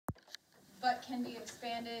but can be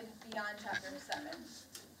expanded beyond Chapter 7.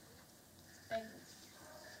 Thank you.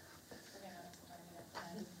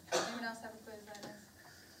 Anyone else have a quiz on this?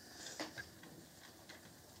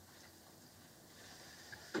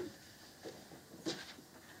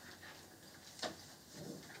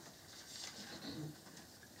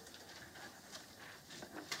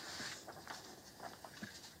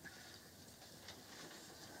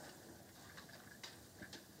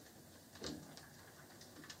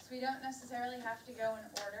 We don't necessarily have to go in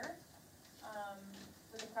order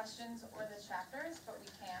with the questions or the chapters, but we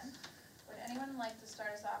can. Would anyone like to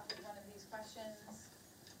start us off with one of these questions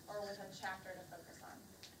or with a chapter to focus on?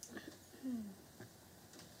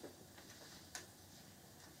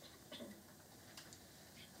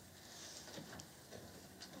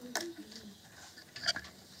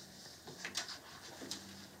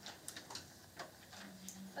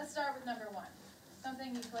 Let's start with number 1.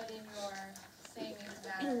 Something you put in your savings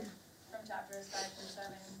matter from chapters 5 through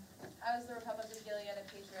 7. How is the Republic of Gilead a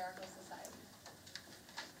patriarchal society?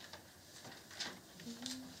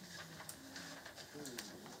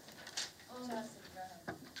 Chastity, go ahead.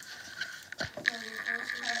 So the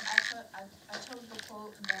first part I chose the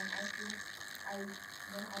quote, then I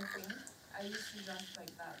used to dress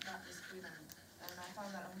like that, not this freedom. And I found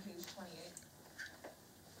that on page 28.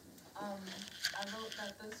 I wrote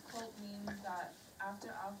that this quote means that after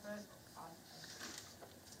Alfred, how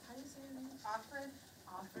do you say her name? Alfred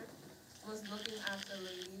Was looking after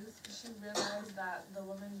ladies, she realized that the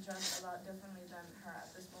women dressed a lot differently than her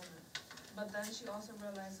at this moment. But then she also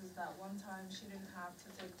realizes that one time she didn't have to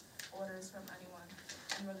take orders from anyone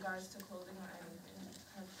in regards to clothing or anything,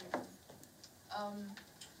 her freedom.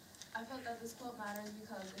 I felt that this quote matters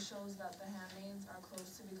because it shows that the handmaids are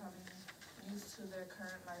close to becoming used to their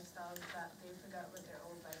current lifestyles, that they forgot what their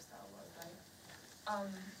old lifestyle was, right?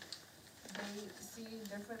 They see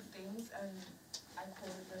different things, and I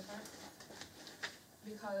quote it different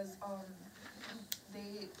because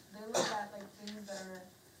they look at like things that are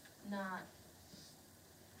not,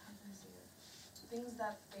 how can I say it? Things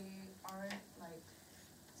that they aren't like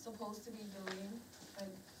supposed to be doing,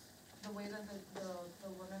 like the way that the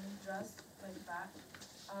women dress like that,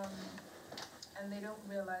 and they don't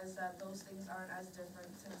realize that those things aren't as different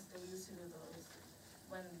since they used to do those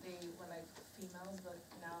when they were like females, but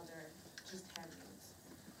now they're just handmaids.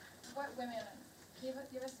 What women, give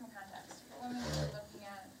us some context. What women are we looking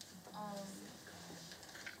at?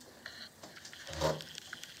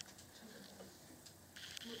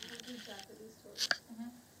 Japanese tourists.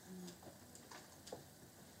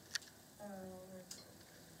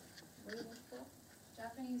 What is this for?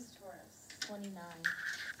 Japanese tourists. 29.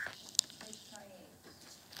 Page 28.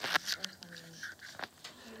 Or 28.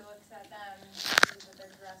 He looks at them, sees that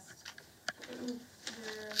they're dressed. The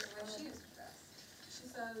way she is dressed. She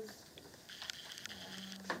says,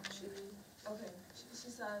 she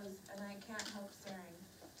says, and I can't help staring.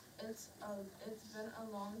 It's been a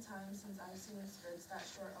long time since I've seen skirts that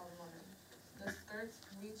short on women. The skirts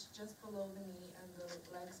reach just below the knee and the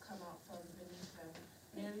legs come out from beneath them,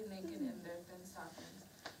 nearly naked in their thin stockings.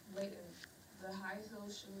 Blatant. The high heel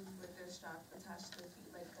shoes with their strap attached to their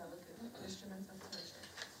feet like delicate instruments of torture.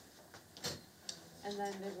 And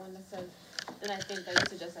then there's one that says, and I think that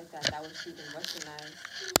used to dress like that, that was even westernized.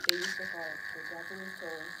 They used to call it the Japanese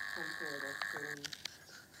tourists come toward us,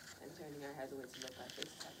 and turning our heads away to look at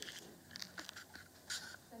faces at this point.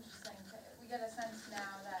 Interesting. We get a sense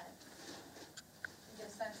now that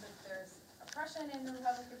there's oppression in the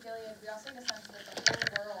Republic of Gilead. We also get a sense that the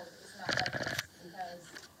whole world is not like this because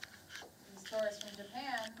these tourists from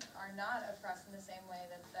Japan are not oppressed in the same way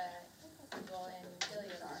that the people in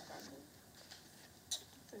Gilead are.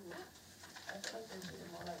 I feel like they treat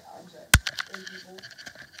it more like objects than people,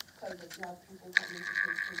 because if you have people coming to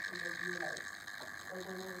take pictures of you, like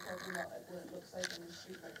when we were talking about like what it looks like in the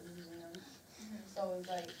street, like a museum. So it's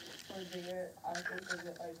like for there, I think of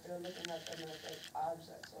it like they're looking at them as like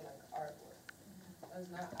objects or like artwork. It's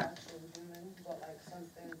not actual human, but like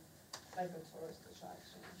something like a tourist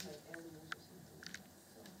attraction, like animals or something.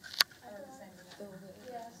 So. I heard the same thing.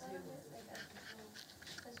 Yeah, so like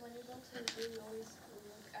because when you go to the zoo, you always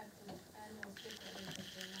look at the animals differently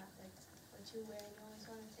because they're not like what you wear. You always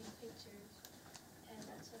want to take pictures, and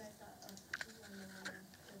that's what I thought of when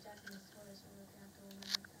the Japanese tourists were looking at the women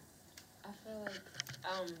like that. I feel like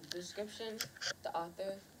description, the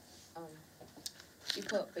author, she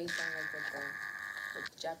put based on like what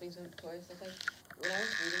the Japanese tourists look like. When I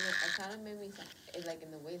was reading it, it kind of made me sound, it like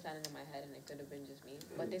in the way it sounded in my head, and it could have been just me,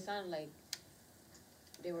 but they sounded like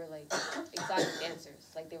they were like exotic dancers.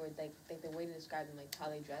 Like they were like the way to describe them, like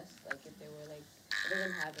how they dressed, like if they were like they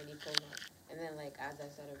didn't have any clothes on. And then like as I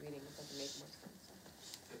started reading, it started to make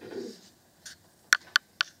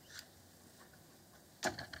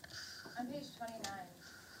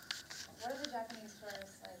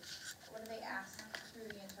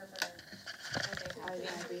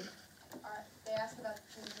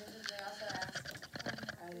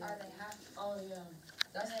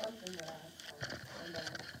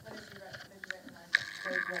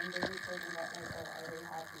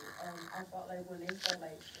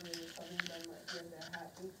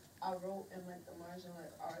I wrote in like the margin,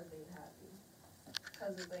 like, are they happy?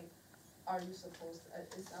 Cause it's like, are you supposed to,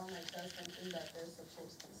 it sounds like that's something that they're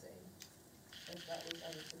supposed to say. If that was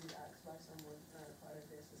ever to be asked by someone not a part of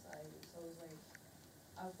their society. So it's like,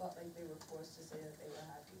 I felt like they were forced to say that they were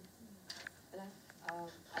happy. And I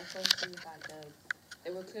personally thought that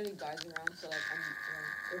there were clearly guards around, so like,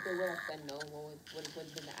 if they would have said no, what would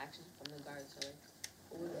have been the action from the guards? So like,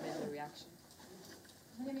 what would have been the reaction?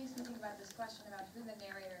 And it makes me think about this question about who the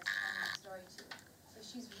narrator is telling the story to. So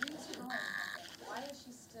she's retelling something. Why is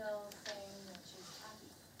she still saying that she's happy?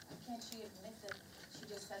 Can't she admit that she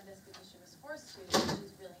just said this because she was forced to, and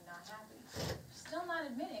she's really not happy? She's still not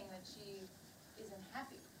admitting that she isn't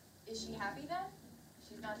happy. Is she happy then?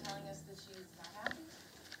 She's not telling us that she's not happy?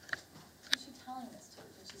 Who's she telling this to?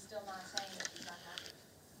 That she's still not saying that she's not happy?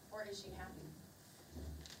 Or is she happy?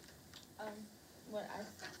 What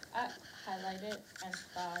I highlighted and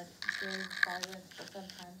thought during silence, but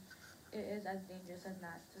sometimes it is as dangerous as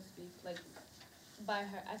not to speak. Like, by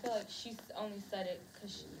her, I feel like she's only said it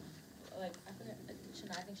because she, like, I forget, I think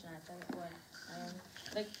Shania said it,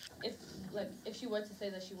 or if she were to say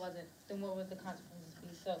that she wasn't, then what would the consequences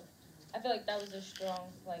be? So, I feel like that was a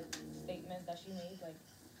strong, like, statement that she made, like,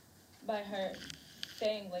 by her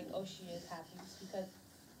saying, like, oh, she is happy, because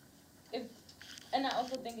and I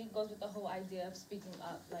also think it goes with the whole idea of speaking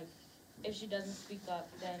up. Like, if she doesn't speak up,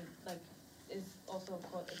 then, like, it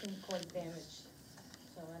can cause damage.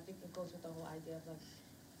 So I think it goes with the whole idea of, like,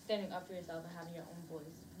 standing up for yourself and having your own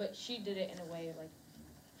voice. But she did it in a way of, like,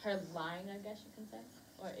 her lying, I guess you can say.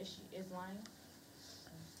 Or if she is lying.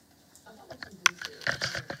 I felt like she did say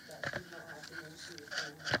that she's not happy when she was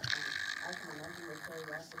saying I can imagine the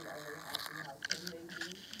curiosity of her happy, how can they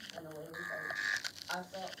be? In a way, it's like, I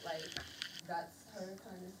felt like that's her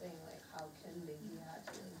kind of saying, like, how can they be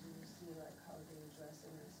happy? Like, do you see, like, how they dress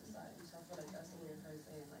in their society? So I feel like that's a way of her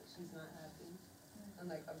saying, like, she's not happy. And,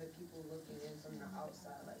 like, other people looking in from the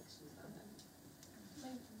outside, like, she's not happy.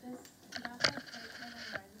 Like this, that whole part kind of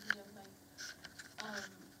reminds me of like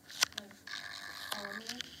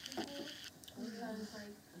homeless people, because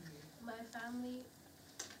like my family,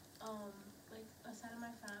 like a side of my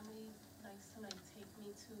family likes to like take me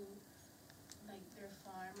to like their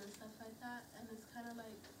farm and stuff like that, and it's kind of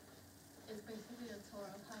like, it's basically a tour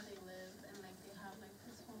of how they live, and like they have like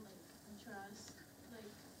this whole like dress, like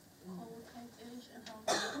whole type ish, and how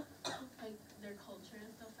like their culture and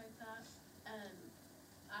stuff like that. And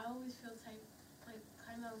I always feel like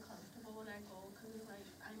kind of uncomfortable when I go, because like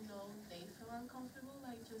I know they feel uncomfortable,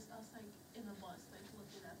 like just us like in the bus like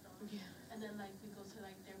looking at them. Yeah. And then like we go to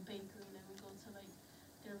like their bakery, and then we go to like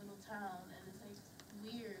their little town, and it's like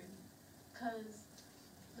weird because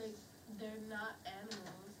like they're not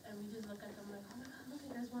animals, and we just look at them like, oh my god, look,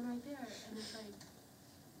 there's one right there, and it's like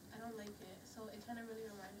I don't like it. So it kind of really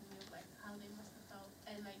reminded me of like how they must have felt,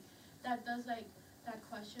 and like that does like that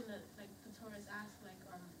question that like the tourist asked, like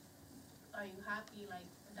are you happy? Like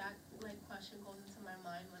that like question goes into my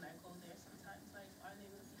mind when I go there sometimes. Like, are they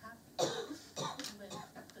really happy with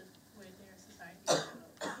their society?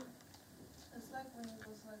 It's like when you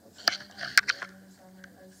go to like a foreign country early in the summer.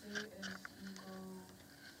 Like, say if you go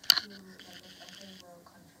to like a third world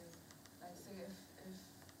country. Like, say if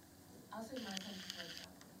I'll say my country for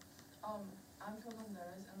example. I'm from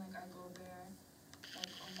Honduras, and like I go there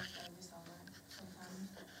like almost every summer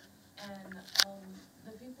sometimes. And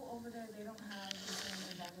the people over there, they don't have the same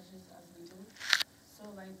advantages as we do. So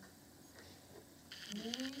like me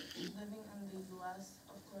living in the US,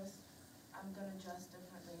 of course, I'm gonna dress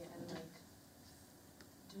differently and like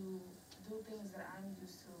do things that I'm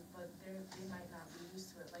used to, but they might not be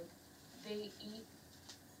used to it. Like, they eat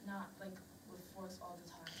not like with forks all the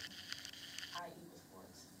time. I eat with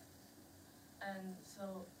forks. And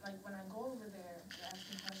so like when I go over there, they ask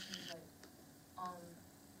me questions like,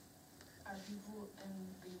 are people in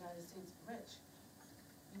the United States rich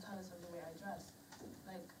because of the way I dress?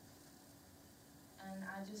 Like, and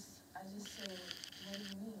I just say, what do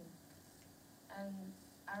you mean? And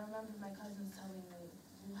I remember my cousins telling me,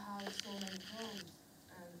 you have so many clothes,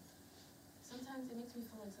 and sometimes it makes me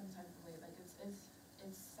feel like some type of way. Like it's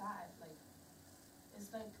sad. Like, it's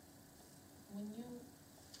like when you,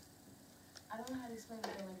 I don't know how to explain it,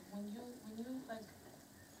 but like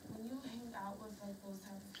when you hang out with like those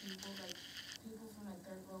type of people, like people from like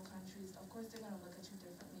third world countries, of course they're gonna look at you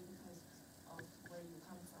differently because of where you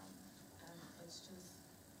come from. And it's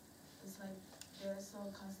like they're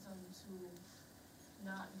so accustomed to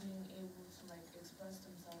not being able to like express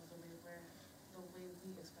themselves the way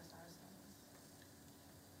we express ourselves.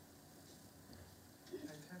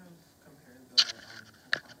 I kind of compared the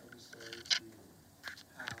Hoeppner story to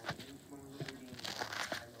how when we were reading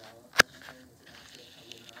High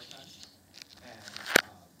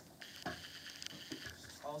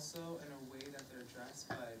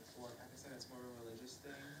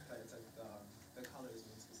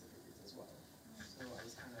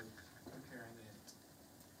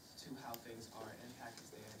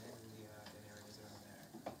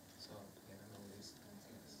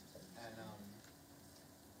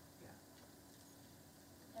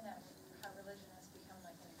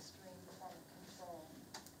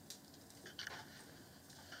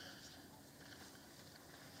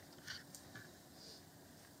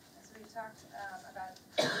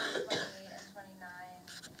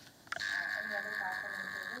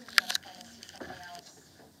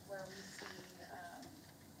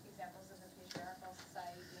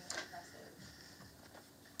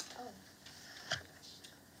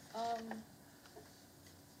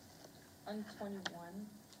on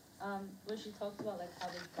 21, where she talks about like how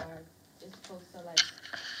this guard is supposed to like,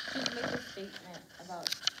 she makes a statement about,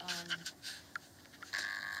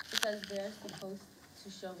 it says they're supposed to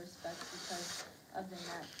show respect because of the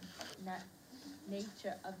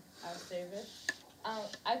nature of our service.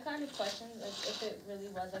 I kind of questioned like if it really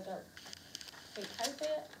was like a, wait, how do you say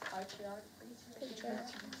it?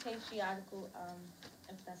 Patriarchal,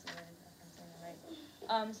 if that's the word, if I'm saying it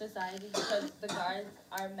right, society, because the guards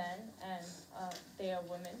are men and they are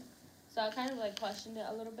women. So I kind of like questioned it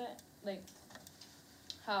a little bit, like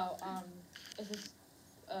how is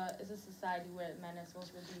a society where men are supposed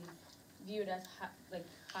to be viewed as like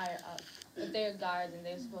higher up, but they're guards and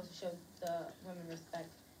they're supposed to show the women respect.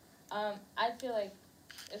 I feel like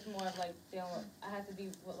it's more of like it has to be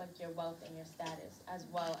with like your wealth and your status as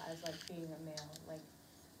well as like being a male, like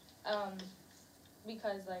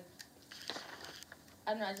because like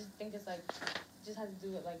I don't know, I just think it's like just has to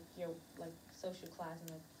do with like your like social class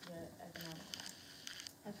and like your economic class.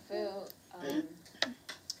 I feel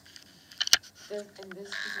in this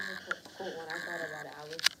specific quote, when I thought about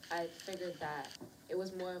it, I figured that it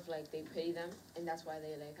was more of like they pity them and that's why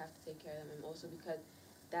they like have to take care of them, and also because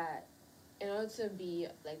that in order to be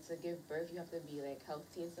like to give birth you have to be like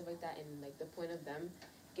healthy and stuff like that, and like the point of them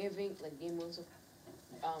giving like being able to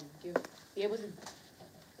be able to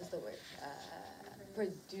what's the word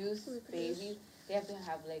produce babies, they have to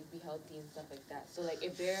have like be healthy and stuff like that. So like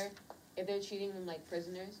if they're treating them like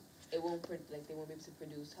prisoners, they won't be able to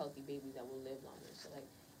produce healthy babies that will live longer. So like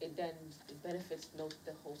it benefits the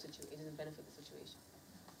whole situation. It doesn't benefit the situation.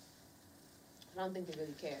 I don't think they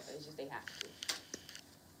really care. It's just they have to.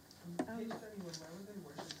 Page 31, why would they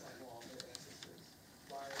worship that wall, their ancestors?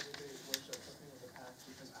 Why would they worship something of the past?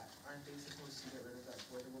 Because aren't they supposed to get rid of that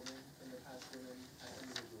for the woman from the past? Women had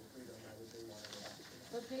individual freedom. Why would they want to go back to that?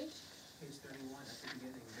 What page? Page 31 at the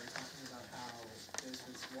beginning, they're talking about how there's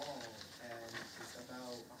this wall and it's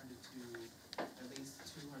about 100 to at least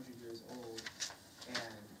 200 years old,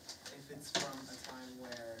 and if it's from a time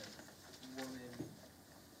where women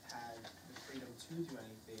had the freedom to do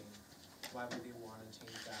anything, why would they want to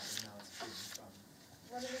change that when now it's freedom from?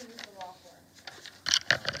 What do they use the law for?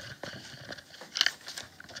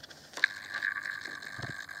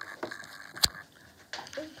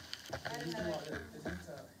 I didn't know that.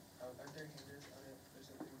 Aren't there hangers on it or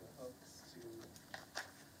something that hooks to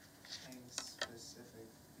hang specific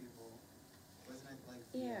people? Wasn't it like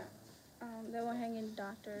Yeah. They were hanging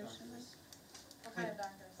doctors and like What kind of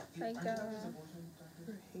doctors? like, aren't doctors abortion doctors?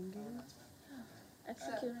 For hanging? Oh, that's right.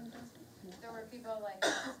 executing doctors. There were people like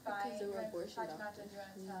spying, there were like, abortion talking about, did you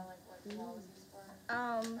want to tell like what the law was used for?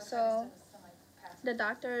 So Some, like, past- the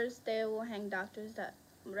doctors, they will hang doctors that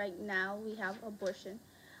right now we have abortion,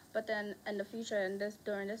 but then in the future,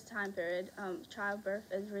 during this time period,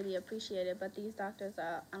 childbirth is really appreciated. But these doctors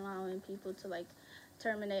are allowing people to like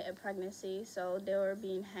terminate a pregnancy, so they were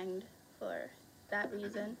being hanged for that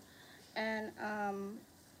reason, and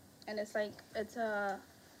it's like it's a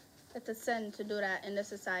sin to do that in the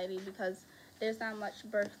society because there's not much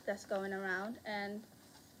birth that's going around. And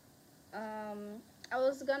I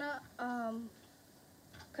was gonna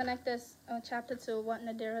connect this chapter to what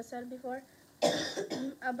Nadira said before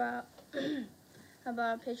about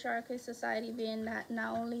about patriarchal society being that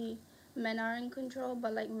not only men are in control,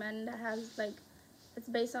 but like men that has like it's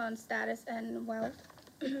based on status and wealth.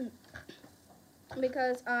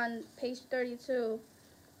 Because on page 32,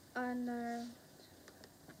 on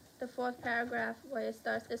the fourth paragraph where it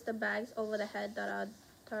starts, it's the bags over the head that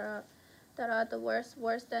are the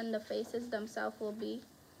worse than the faces themselves will be.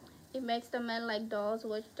 It makes the men like dolls,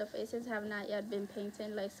 which the faces have not yet been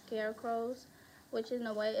painted, like scarecrows, which in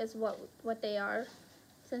a way is what they are,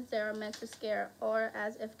 since they are meant to scare, or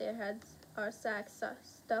as if their heads are sacks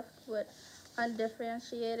stuffed with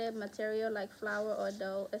undifferentiated material like flour or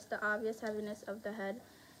dough. It's the obvious heaviness of the head,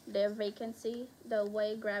 their vacancy, the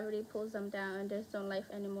way gravity pulls them down and there's no life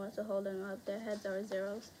anymore to hold them up. Their heads are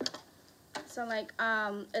zeros. So like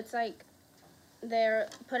it's like they're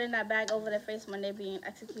putting that bag over their face when they're being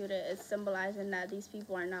executed. It's symbolizing that these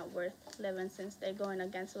people are not worth living since they're going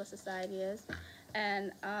against what society is.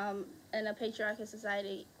 And in a patriarchal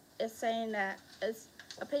society, it's saying that it's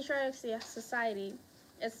a patriarchal society.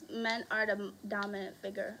 It's men are the dominant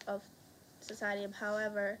figure of society.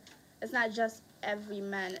 However, it's not just every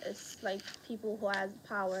man. It's like people who has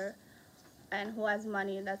power and who has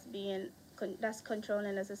money that's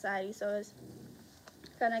controlling the society. So it's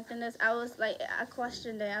connecting this. I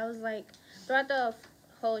questioned it. I was like, throughout the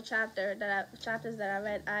whole chapters that I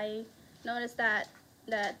read, I noticed that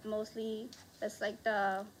mostly it's like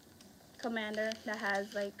the commander that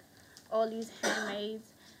has like all these handmaids,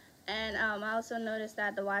 And I also noticed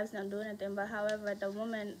that the wives don't do anything, but however, the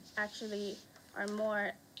women actually are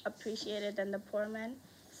more appreciated than the poor men,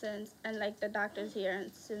 and like the doctors here, and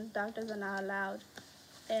since doctors are not allowed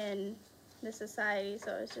in the society,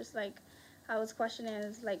 so it's just like I was questioning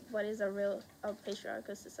is like what is a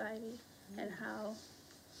patriarchal society and how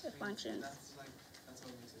it functions. That's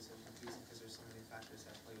what makes it so confusing because there's so many factors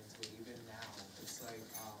that play into it. Even now, it's like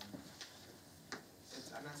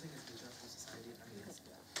I'm not saying it's patriarchal society.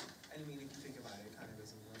 I mean, if you think about it, it kind of is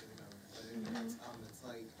when you look at the government. But it's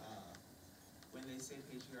like when they say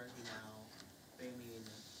patriarchy now, they mean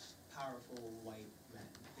powerful white men.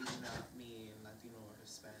 They do not mean Latino or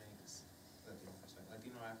Hispanics,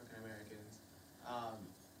 Latino African Americans.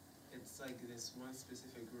 It's like this one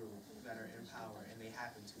specific group that are in power, and they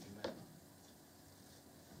happen to be men.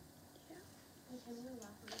 Real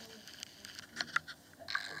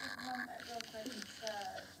quick, it's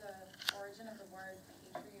the origin of the word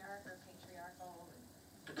patriarch or patriarchal.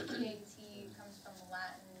 THT comes from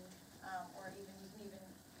Latin, or even you can even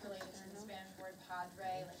relate it to the Spanish word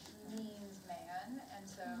padre, like means man, and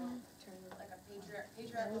so like a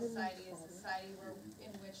patriarchal society is a society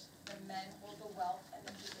in which the men hold the wealth and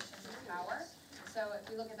the positions of power. So if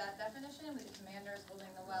we look at that definition, with the commanders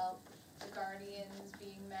holding the wealth, the guardians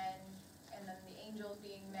being men, and then the angels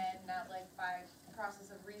being men, not like by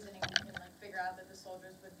process of reasoning we can like figure out that the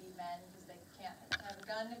soldiers would be men because they can't have a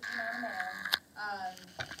gun if you're not a man.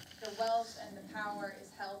 The wealth and the power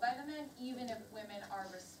is held by the men, even if women are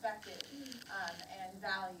respected and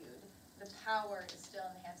valued. The power is still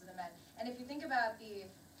in the hands of the men. And if you think about the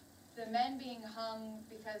men being hung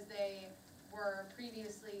because they were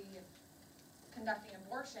previously conducting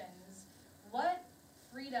abortions, what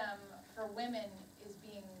freedom for women is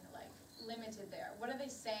being like limited there? What are they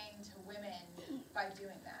saying to women by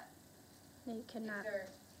doing that? You cannot.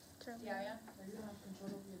 Yeah. You don't have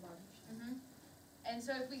control over your body. And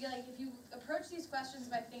so if you approach these questions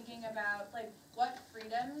by thinking about like what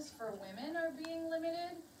freedoms for women are being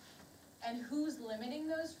limited and who's limiting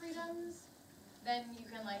those freedoms, then you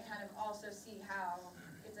can like kind of also see how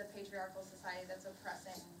it's a patriarchal society that's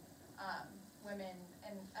oppressing women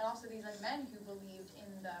and also these like men who believed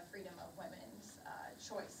in the freedom of women's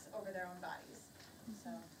choice over their own bodies. So,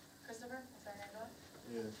 Christopher, is that your hand?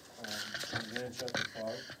 Yeah, Isaiah chapter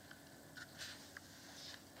 5.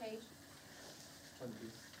 Page 23.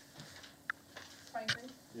 23.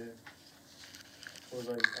 Yeah. So it's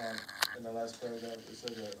like in the last paragraph it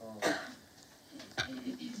said that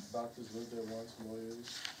doctors lived there once,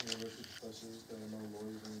 lawyers, university professors, there are no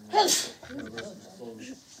lawyers anymore. Universities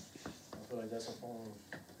closed. I feel like that's a form of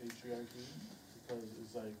patriarchy because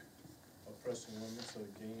it's like oppressing women to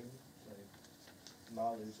gain like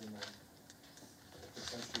knowledge and like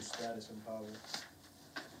potential status and power.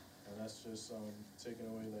 And that's just taking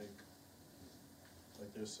away like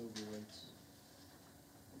their civil rights.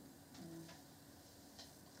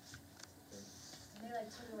 And they like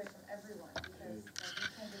took it away from everyone because like, we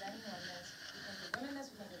can't give anyone this, we can't give women this,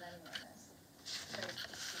 we can't give anyone this. So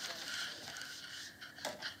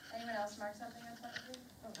anyone else mark something on 23?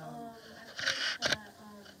 I think that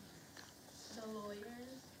the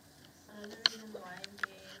lawyers, another reason why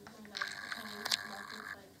they were like paying markets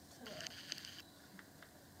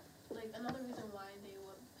another reason why they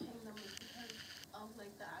were paying them is because of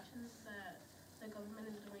like the actions that the government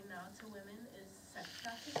is doing now to women is sex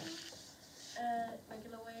trafficking, like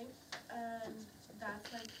in a way, and that's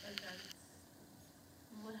like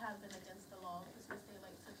would have been against the law since they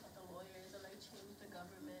like took out the lawyers and like changed the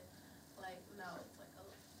government, like now it's like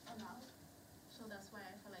allowed. So that's why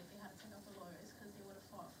I feel like they had to take out the lawyers because they would have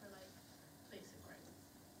fought for like basic rights.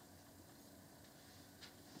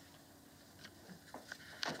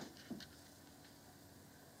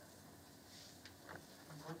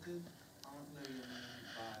 What did Aunt Lydia mean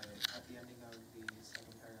by, at the ending of the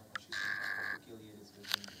second paragraph, when she said Gilead is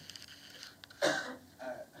within you?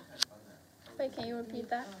 I kind of found that. Wait, can you repeat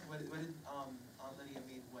that? What did Aunt Lydia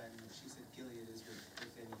mean when she said Gilead is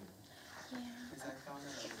within you? Because I found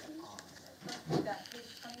that a little odd. That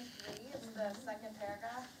page 23 is the second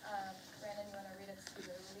paragraph. Brandon, you want to read it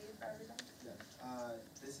slowly for everybody? Yes.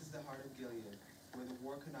 This is the heart of Gilead, where the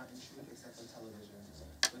war could not intrude except on television.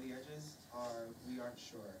 Where the edges are, we aren't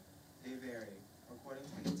sure. They vary, according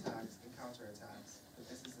to the attacks and counterattacks, but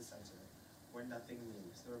this is the center, where nothing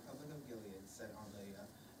moves. The Republic of Gilead, said Aunt Lydia,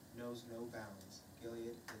 knows no bounds.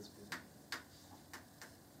 Gilead is within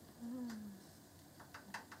you.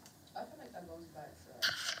 I feel like that goes back to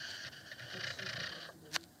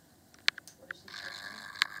what is she supposed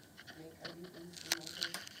to make everything seem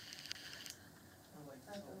okay? Or like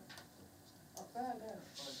Like this whole, go ahead.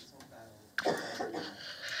 or like this whole battle.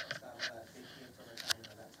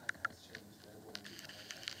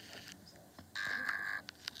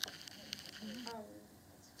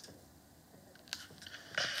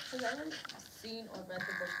 Has anyone seen or read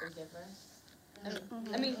the book The Giver?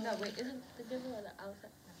 I mean, no, wait, is it The Giver or The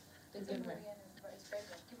Outside? The It's a Giver. movie and it's great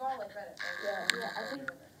book. You've all like read it, right? Yeah,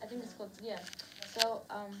 I think it's called, yeah. So,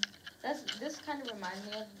 this kind of reminds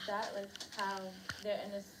me of that, like, how they're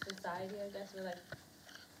in a society, I guess, where, like,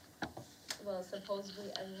 well,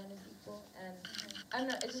 supposedly everyone is equal, and, I don't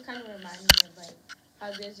know, it just kind of reminds me of, like,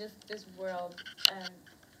 how there's just this world, and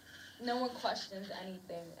no one questions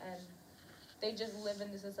anything, and they just live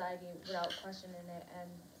in the society without questioning it, and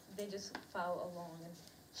they just follow along, and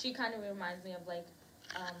she kind of reminds me of, like,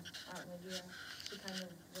 Aunt Lydia. She kind of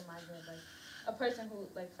reminds me of, like, a person who,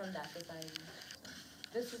 like, from that society. So,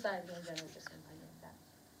 this society in general just reminds me of that.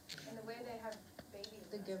 And the way they have babies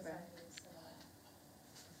The in Giver. society is similar.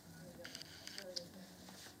 It's really different.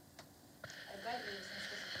 I bet you, since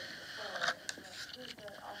this is written before, who's the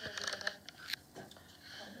author of the Giver?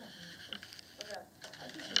 Look it up.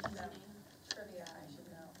 No, trivia, I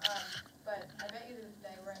should know. But I bet you that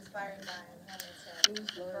they were inspired by Handmaid's Tale.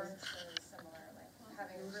 Who's The Laura? births are similar, like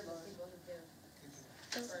having a group of people who give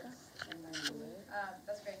births.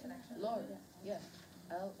 That's a great connection. Lori, yeah.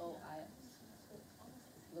 Lois.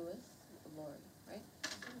 Louis, Lori, right?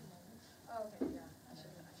 Oh, okay, yeah, I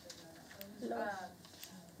should know that. Lois.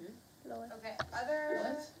 Lois. Okay, other,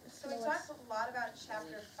 What? so we talked a lot about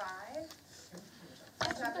chapter 5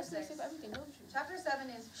 and chapter 6. Everything, don't you? Chapter 7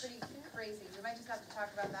 is pretty crazy. We might just have to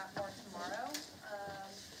talk about that more tomorrow.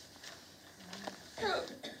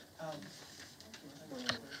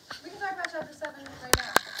 We can talk about chapter 7 right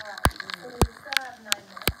now. So we still have 9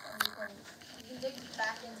 minutes, and we can dig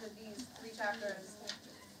back into these 3 chapters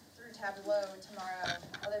through Tableau tomorrow.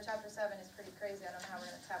 Although chapter 7 is pretty crazy, I don't know how we're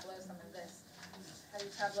going to Tableau some of this. How do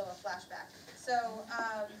you Tableau a flashback? So,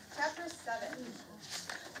 chapter 7.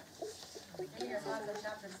 Maybe your thoughts on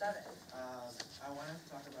chapter 7. I wanted to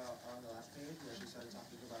talk about on the last page where she started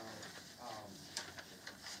talking about,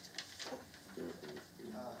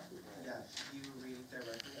 you reading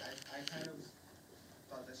directly. I kind of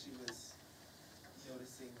thought that she was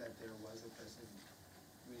noticing that there was a person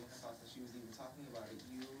reading her thoughts, that she was even talking about it.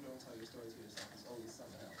 You don't tell your story to yourself, it's always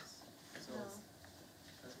someone else. So No.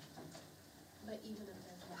 that's what you think. But even if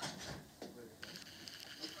there's one. But,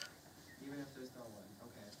 even if there's no one,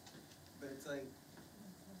 okay. But it's like,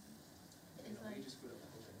 you know, you just put up the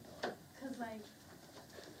whole thing. Cause like,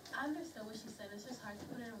 I understood what she said, it's just hard to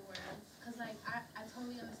put it in words. Cause like, I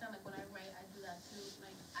totally understand, like when I write, I do that too.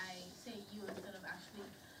 Like, I say you instead of actually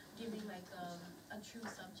giving like a true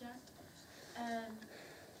subject. And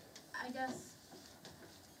I guess,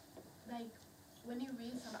 like, when you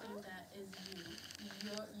read something that is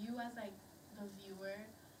you as like the viewer,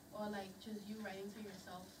 or like just you writing to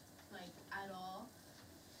yourself, like at all,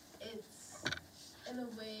 it's in a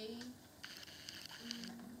way,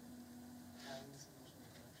 Having this emotional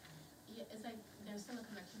connection. yeah, it's like there's still a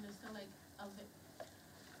connection. There's still like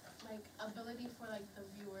like ability for like the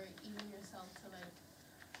viewer, even yourself, to like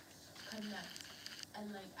connect and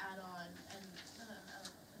like add on. And I don't know,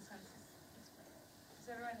 it's hard to explain.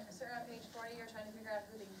 So everyone, on page 40, you're trying to figure out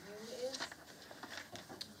who the you is?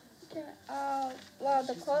 Yeah, well,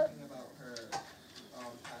 the She's quote, talking about her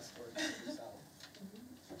passport to herself.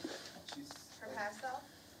 She's Her like, past self?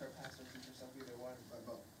 her past or future self, either one, but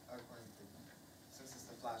according to, since it's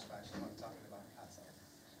the flashback, she's not talking about her past self.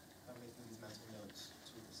 I'm making these mental notes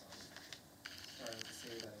to herself, starting to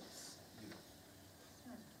say that it's you.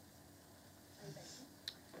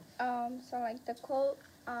 so like the quote,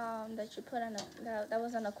 that you put on that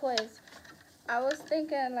was on the quiz, I was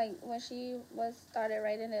thinking like when she started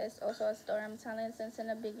writing this, also a story I'm telling since in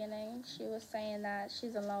the beginning, she was saying that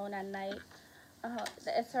she's alone at night.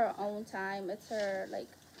 It's her own time. It's her like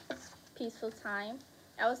peaceful time.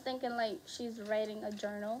 I was thinking like she's writing a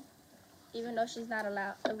journal, even though she's not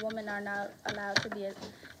allowed. Women are not allowed to be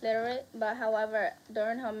literate. But however,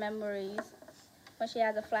 during her memories, when she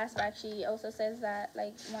has a flashback, she also says that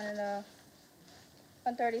like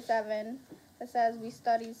 137, it says we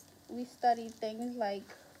study things like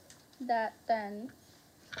that then,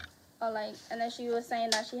 or like, and then she was saying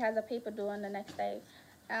that she has a paper due on the next day.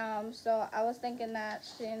 So I was thinking that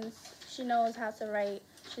since she knows how to write,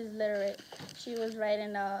 she's literate, she was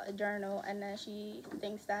writing a journal, and then she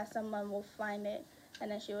thinks that someone will find it, and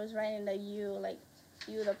then she was writing the you, like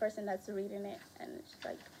you, the person that's reading it, and it's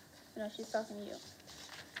like, you know, she's talking to you.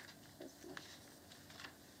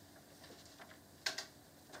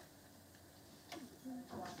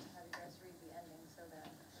 I want to have you guys read the ending so that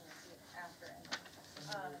you'll see it after ending.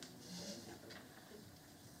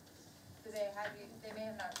 They may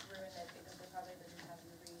have not ruined it because they probably didn't have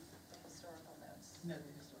you read the historical notes. No, the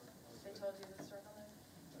historical. They told you the historical notes?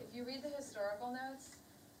 If you read the historical notes,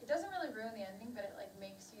 it doesn't really ruin the ending, but it like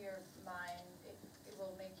makes your mind, it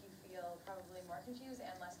will make you feel probably more confused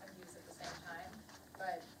and less confused at the same time.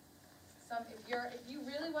 But if you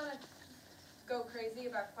really wanna go crazy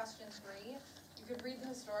about question 3, you could read the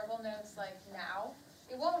historical notes like now.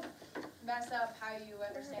 It won't mess up how you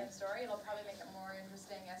understand the story. It'll probably make it more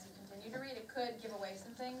interesting as you continue to read. It could give away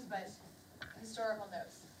some things, but historical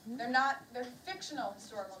notes. They're fictional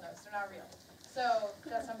historical notes. They're not real. So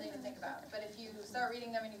that's something to think about. But if you start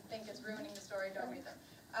reading them and you think it's ruining the story, don't read them.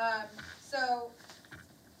 So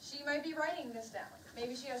she might be writing this down.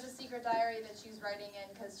 Maybe she has a secret diary that she's writing in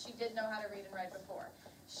because she did know how to read and write before.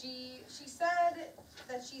 She said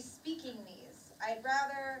that she's speaking these.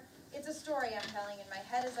 It's a story I'm telling in my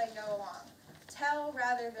head as I go along. Tell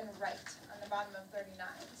rather than write on the bottom of 39.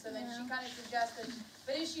 So then she kind of suggested,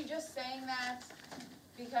 but is she just saying that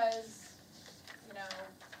because,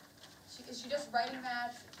 is she just writing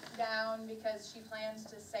that down because she plans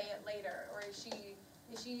to say it later? Or is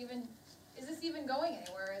this even going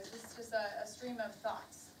anywhere? Is this just a stream of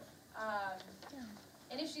thoughts?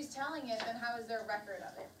 And if she's telling it, then how is there a record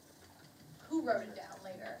of it? Who wrote it down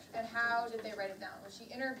later? And how did they write it down? Was she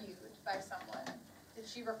interviewed by someone? Did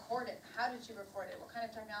she record it? How did she record it? What kind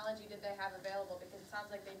of technology did they have available? Because it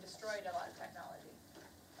sounds like they destroyed a lot of technology.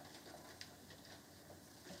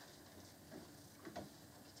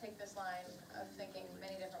 Take this line of thinking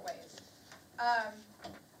many different ways.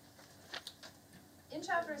 In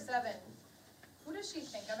chapter 7, who does she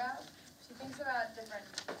think about? She thinks about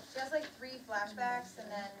she has like 3 flashbacks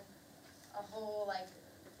and then a whole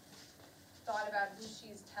thought about who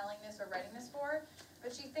she's telling this or writing this for.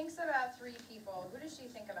 But she thinks about 3 people. Who does she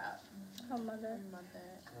think about? Her mother.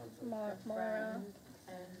 Mara.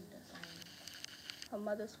 And Her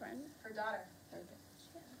mother's friend. Her daughter.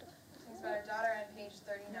 Thinks about her daughter on page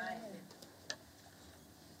 39.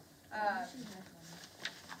 That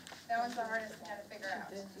one's the hardest to kind of figure out.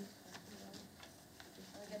 We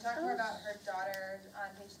can talk more about her daughter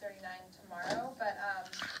on page 39 tomorrow, but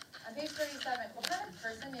on page 37, what kind of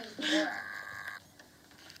person is Laura?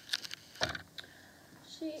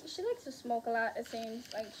 She likes to smoke a lot, it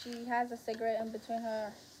seems. Like she has a cigarette in between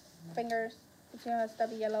her fingers, between her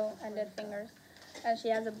stubby yellow and dead fingers. And she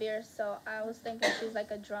has a beer, so I was thinking she's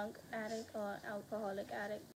like a drunk addict or alcoholic addict.